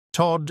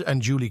Todd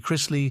and Julie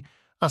Chrisley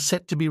are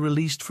set to be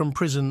released from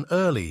prison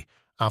early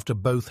after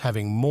both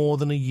having more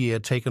than a year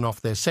taken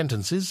off their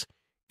sentences,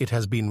 it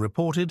has been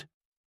reported.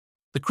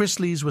 The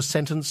Chrisleys were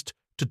sentenced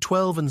to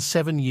 12 and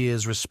 7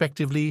 years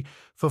respectively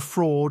for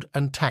fraud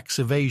and tax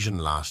evasion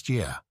last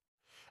year,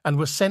 and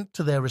were sent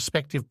to their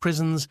respective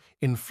prisons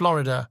in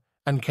Florida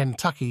and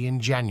Kentucky in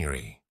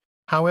January.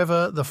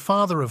 However, the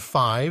father of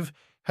 5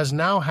 has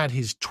now had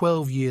his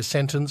 12-year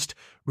sentence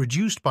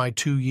reduced by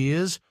 2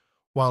 years,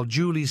 while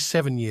Julie's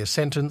 7-year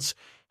sentence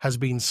has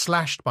been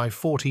slashed by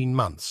 14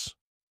 months.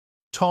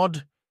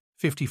 Todd,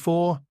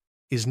 54,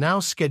 is now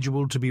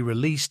scheduled to be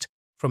released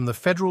from the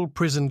federal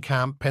prison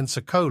camp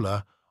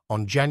Pensacola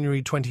on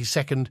January 22,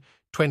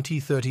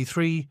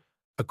 2033,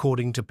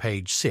 according to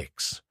page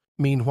 6.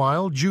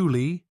 Meanwhile,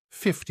 Julie,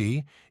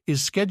 50,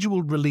 is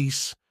scheduled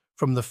release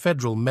from the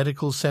Federal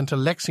Medical Center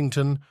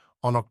Lexington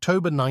on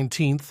October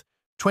 19,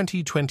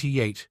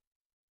 2028.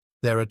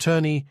 Their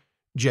attorney,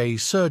 Jay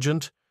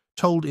Sargent,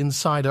 told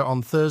Insider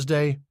on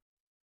Thursday,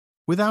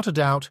 "Without a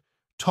doubt,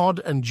 Todd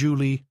and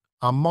Julie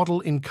are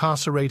model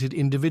incarcerated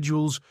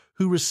individuals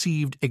who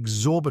received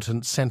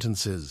exorbitant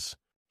sentences.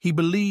 He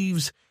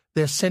believes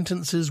their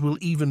sentences will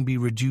even be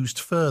reduced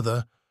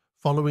further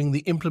following the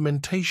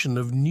implementation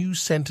of new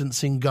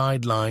sentencing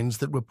guidelines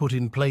that were put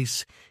in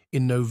place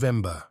in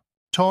November."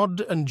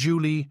 Todd and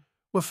Julie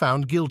were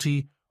found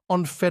guilty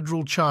on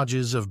federal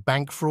charges of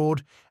bank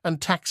fraud and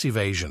tax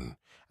evasion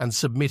and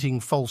submitting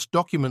false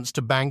documents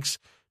to banks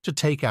to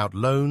take out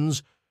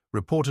loans,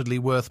 reportedly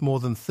worth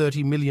more than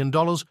 $30 million,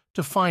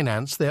 to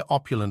finance their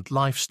opulent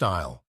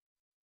lifestyle.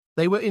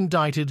 They were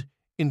indicted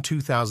in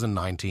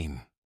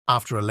 2019.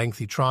 After a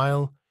lengthy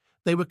trial,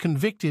 they were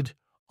convicted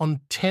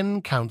on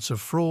 10 counts of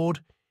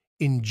fraud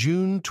in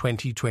June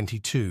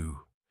 2022.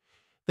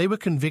 They were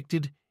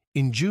convicted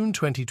in June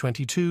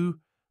 2022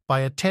 by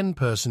a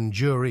 10-person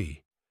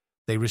jury.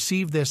 They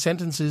received their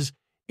sentences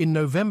in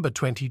November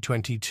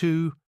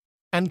 2022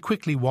 and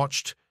quickly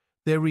watched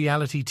their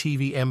reality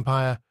TV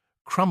empire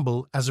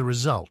crumble as a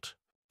result.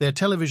 Their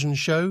television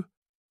show,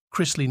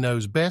 Chrisley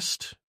Knows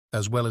Best,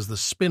 as well as the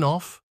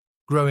spin-off,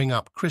 Growing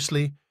Up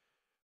Chrisley,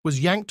 was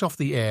yanked off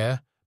the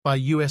air by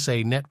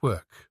USA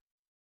Network.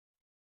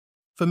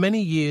 For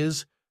many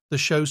years, the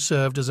show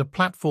served as a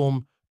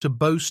platform to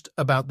boast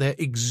about their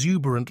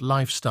exuberant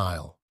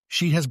lifestyle.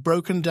 "She has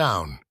broken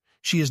down.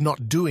 She is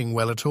not doing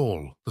well at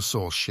all," the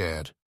source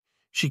shared.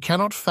 "She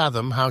cannot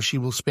fathom how she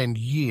will spend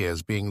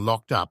years being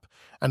locked up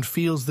and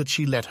feels that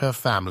she let her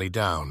family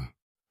down."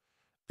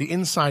 The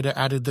Insider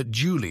added that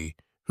Julie,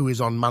 who is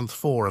on month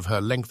 4 of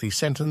her lengthy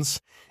sentence,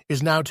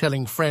 is now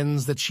telling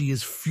friends that she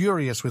is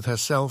furious with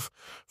herself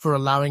for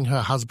allowing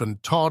her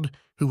husband Todd,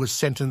 who was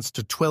sentenced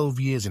to 12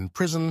 years in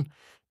prison,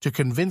 to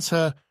convince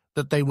her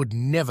that they would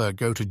never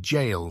go to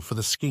jail for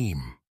the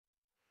scheme.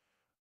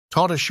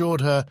 Todd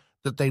assured her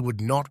that they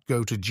would not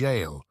go to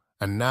jail,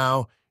 and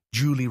now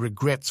Julie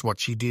regrets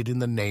what she did in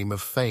the name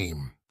of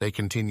fame, they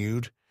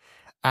continued,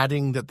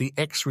 adding that the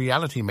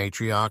ex-reality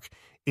matriarch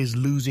is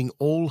losing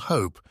all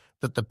hope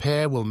that the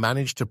pair will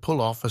manage to pull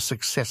off a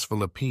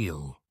successful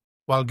appeal.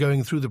 While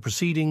going through the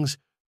proceedings,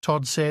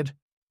 Todd said,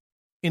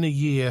 "In a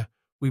year,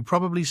 we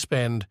probably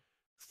spend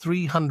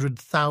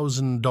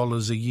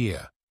 $300,000 a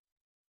year,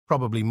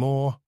 probably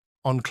more,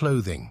 on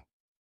clothing.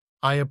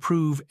 I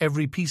approve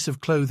every piece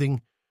of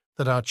clothing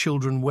that our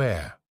children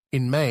wear."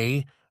 In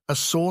May, a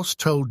source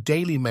told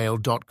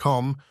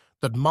DailyMail.com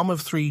that mom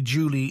of 3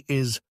 Julie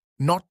is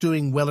not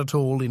doing well at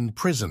all in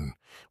prison,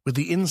 with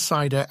the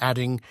Insider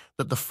adding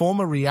that the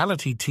former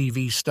reality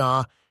TV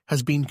star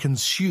has been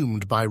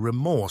consumed by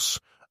remorse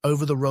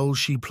over the role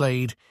she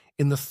played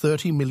in the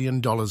 $30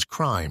 million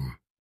crime.